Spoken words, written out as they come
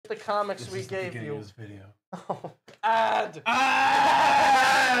the comics we gave you. This video. Oh, Ad!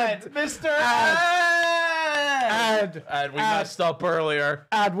 Mr. Ad! Ad, we messed up earlier.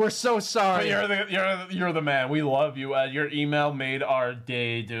 Ad, we're so sorry. You're the man. We love you, Ad. Your email made our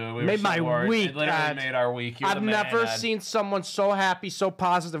day, dude. We Made were so my worried. week, It literally Ad. made our week. You're the I've man, never Ad. seen someone so happy, so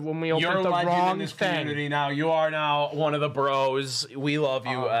positive when we opened You're a the legend wrong in this thing. community now. You are now one of the bros. We love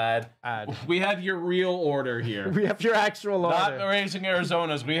you, Ad. Ad. We have your real order here. We have your actual Not order. Raising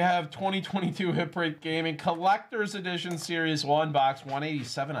Arizona's. We have 2022 Hit Break Gaming Collector's Edition Series 1 box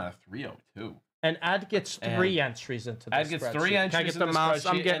 187 out of 302. And Ad gets three entries into the Ad gets spreadsheet. three entries Can I get in the the mouse? spreadsheet,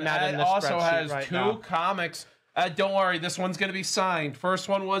 I'm getting and that in Ad the also spreadsheet has right two now. comics. Don't worry, this one's going to be signed. First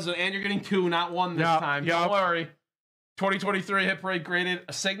one was, and you're getting two, not one this Yup, time. yup. Don't worry. 2023 Hit Break graded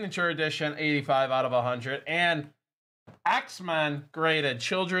Signature Edition, 85 out of 100. And X-Men graded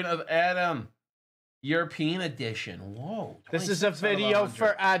Children of Adam, European Edition. Whoa. This is a 26 out of video 100.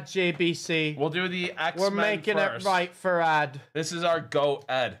 for Ad JBC. We'll do the X-Men We're making first. it right for Ad. This is our GOAT,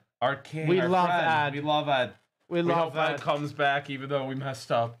 Ed. Our king, We our love friend. Ed. We love Ed. We We love hope Ed Ad. comes back, even though we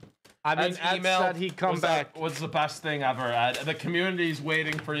messed up. I mean, Ed's Ad email said he'd come back. Was the best thing ever, Ed. The community's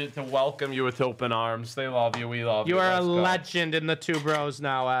waiting for you to welcome you with open arms. They love you. We love you. You are a Let's go. legend in the Two Bros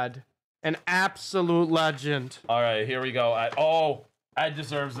now, Ad. An absolute legend. All right, here we go, Ed. Oh, Ed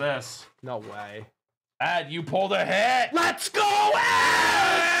deserves this. No way. Ed, you pulled a hit. Let's go,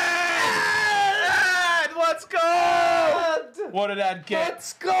 Ad! Ed, let's go. Ad! What did Ed get?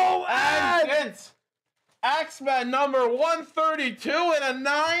 Let's go, Ed Ad! gets X-Men number 132 and a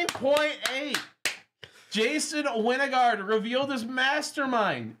 9.8. Jason Winegard revealed his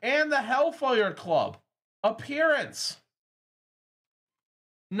mastermind and the Hellfire Club appearance.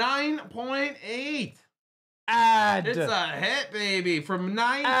 9.8. Ad! It's a hit, baby. From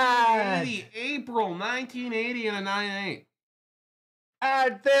 1980, April 1980 and a 9.8.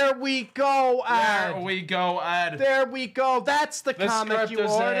 Ad, there we go, Ad. There we go, Ed. There we go. That's the The comic script you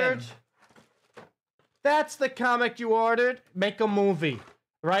is ordered. in. That's the comic you ordered. Make a movie.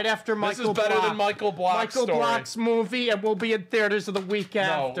 Right after This Michael is better Block. than Michael Block's Michael story. Block's movie, and we'll be in theaters the week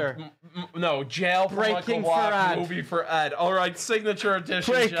after. No, jail for Breaking Michael Block, for Ed. movie for Ed. All right, signature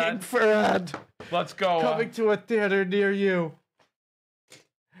edition, Breaking Jen. for Ed. Let's go. Coming to a theater near you.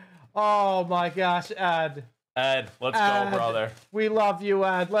 Oh my gosh, Ed. Ed, let's Ed. go, brother. We love you,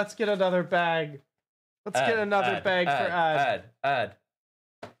 Ed. Let's get another bag. Let's get another bag for Ed. Ed.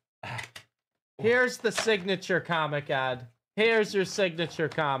 Here's the signature comic, Ed. Here's your signature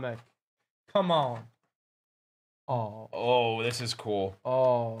comic. Come on. Oh. Oh, this is cool.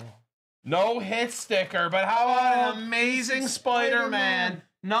 Oh. No hit sticker, but how about an amazing Spider-Man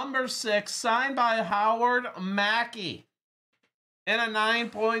number 6, signed by Howard Mackie. And a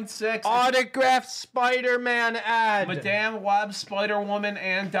 9.6. Autographed Spider-Man ad. Madame Web, Spider-Woman,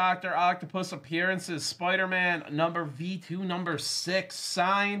 and Dr. Octopus appearances. Spider-Man number V2, number 6,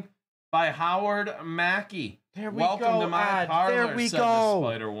 signed by Howard Mackie. There we Welcome go, to my Ad. parlor, There we said go. the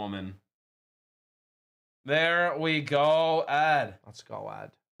Spider-Woman. There we go, Ad. Let's go,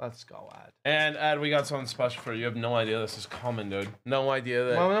 Ad. Let's go, Ad. And Ad, we got something special for you. You have no idea this is coming, dude. No idea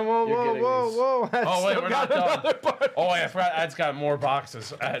that. Whoa, you're whoa, getting whoa, these. whoa. Oh, wait, Still we're got not done. another part. Oh, wait, I forgot. Ad's got more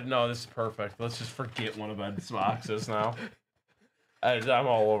boxes. Ad, no, this is perfect. Let's just forget one of Ed's boxes now. Ad, I'm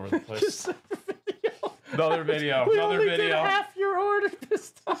all over the place. Just a video. Another video. We Another only video. did half your order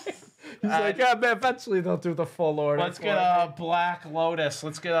this time. He's like, yeah, man, eventually they'll do the full order. Let's for get me." a Black Lotus.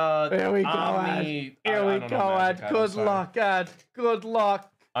 Let's get a. There we go, Omni. Ad. Here I we don't know go, magic. Ad. I'm Good sorry. luck, Ad. Good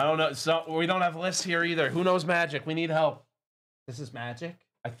luck. I don't know. So we don't have lists here either. Who knows magic? We need help. This is magic?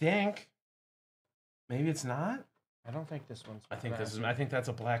 I think. Maybe it's not. I don't think this one's I think magic. this is. I think that's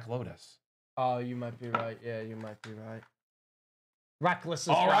a Black Lotus. Oh, you might be right. Yeah, you might be right. Reckless is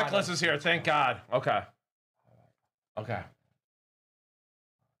Oh, got Reckless it. is here. Thank God. Okay. Okay.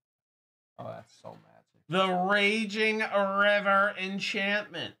 Oh, that's so magic. The Raging River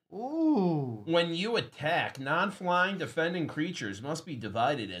Enchantment. Ooh. When you attack, non-flying defending creatures must be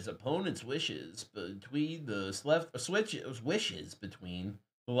divided as opponents' wishes between wishes between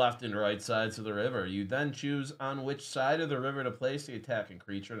the left and right sides of the river. You then choose on which side of the river to place the attacking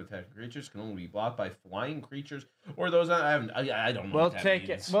creature. And attacking creatures can only be blocked by flying creatures or those. I don't know. We'll what that take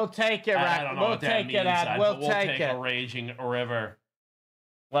means. it. We'll take it, I don't Rack. know We'll what that take means, it, Ad. Ad, We'll but take a it. Raging River.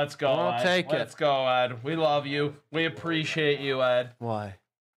 Let's go, We'll Ed. take it. Let's go, Ed. We love you. We appreciate you, Ed. Why?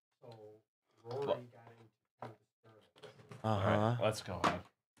 All right, let's go, Ed.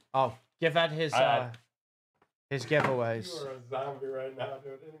 Oh, give Ed his giveaways. You are a zombie right now,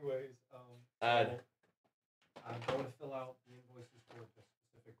 dude. Anyways, Ed. I'm going to fill out the invoices for the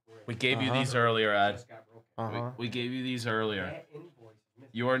specific grade. We gave you these earlier, Ed. Just got broken. We gave you these earlier. That invoice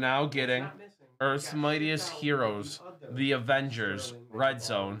You are now It's getting not missing. Earth's You got Mightiest 6,000 Heroes, of the other The Avengers, Sterling Red Nickel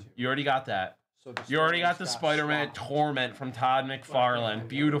Zone. too. You already got that. So the You already got the Sterling's Spider-Man swapped. Torment from Todd McFarlane.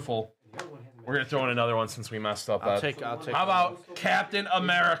 Beautiful. And the other one hasn't We're gonna throw in another one since we messed up. I'll Ed. take. How about Captain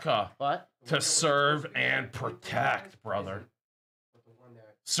America? What? To serve and protect, brother. But the one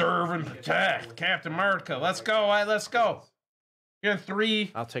that- Serve and protect, Captain America. Let's go, Ed. Let's go. You have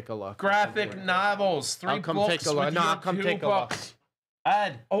 3 I'll take a look. graphic novels, 3 I'll come books take a look. with No, your I'll come 2 take a look. books.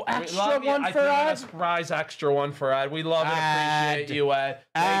 Ed. Oh, we extra love you. one I for think we got a Ed? surprise extra one for Ed. We love and appreciate Ed. you, Ed.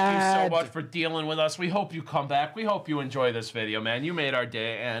 Thank you so Ed. much for dealing with us. We hope you come back. We hope you enjoy this video, man. You made our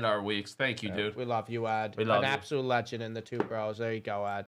day and our weeks. Thank you, dude. We love you, Ed. We love An you. absolute legend in the Two Bros. There you go, Ed.